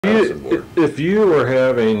If you were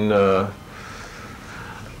having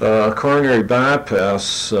coronary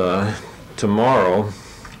bypass tomorrow,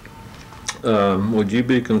 would you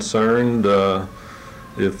be concerned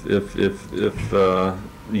if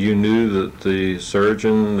you knew that the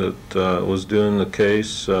surgeon that was doing the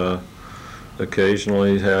case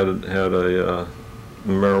occasionally had a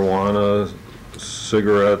marijuana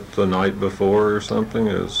cigarette the night before or something?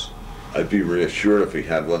 I'd be reassured if he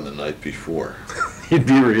had one the night before. You'd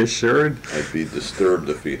be reassured? I'd be disturbed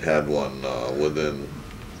if he'd had one within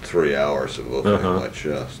 3 hours of opening my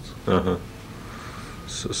chest.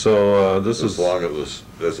 So this as is... long as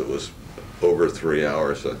it was over 3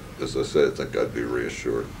 hours, as I said, I think I'd be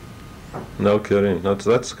reassured. No kidding.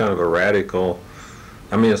 That's kind of a radical...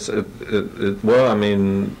 I mean, well, I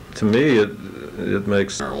mean, to me, it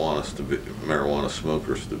makes... Marijuana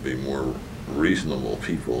smokers to be more reasonable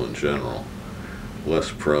people in general, less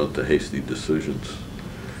prone to hasty decisions,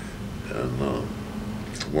 and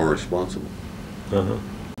more responsible.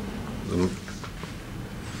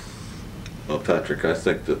 Well, Patrick, I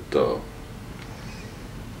think that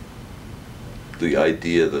the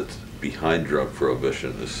idea that's behind drug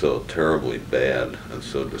prohibition is so terribly bad and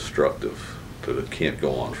so destructive that it can't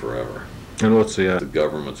go on forever. And what's the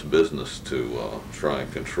government's business to try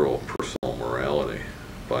and control personal morality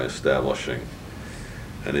by establishing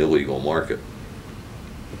an illegal market,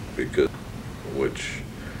 which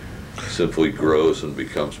simply grows and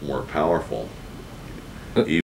becomes more powerful.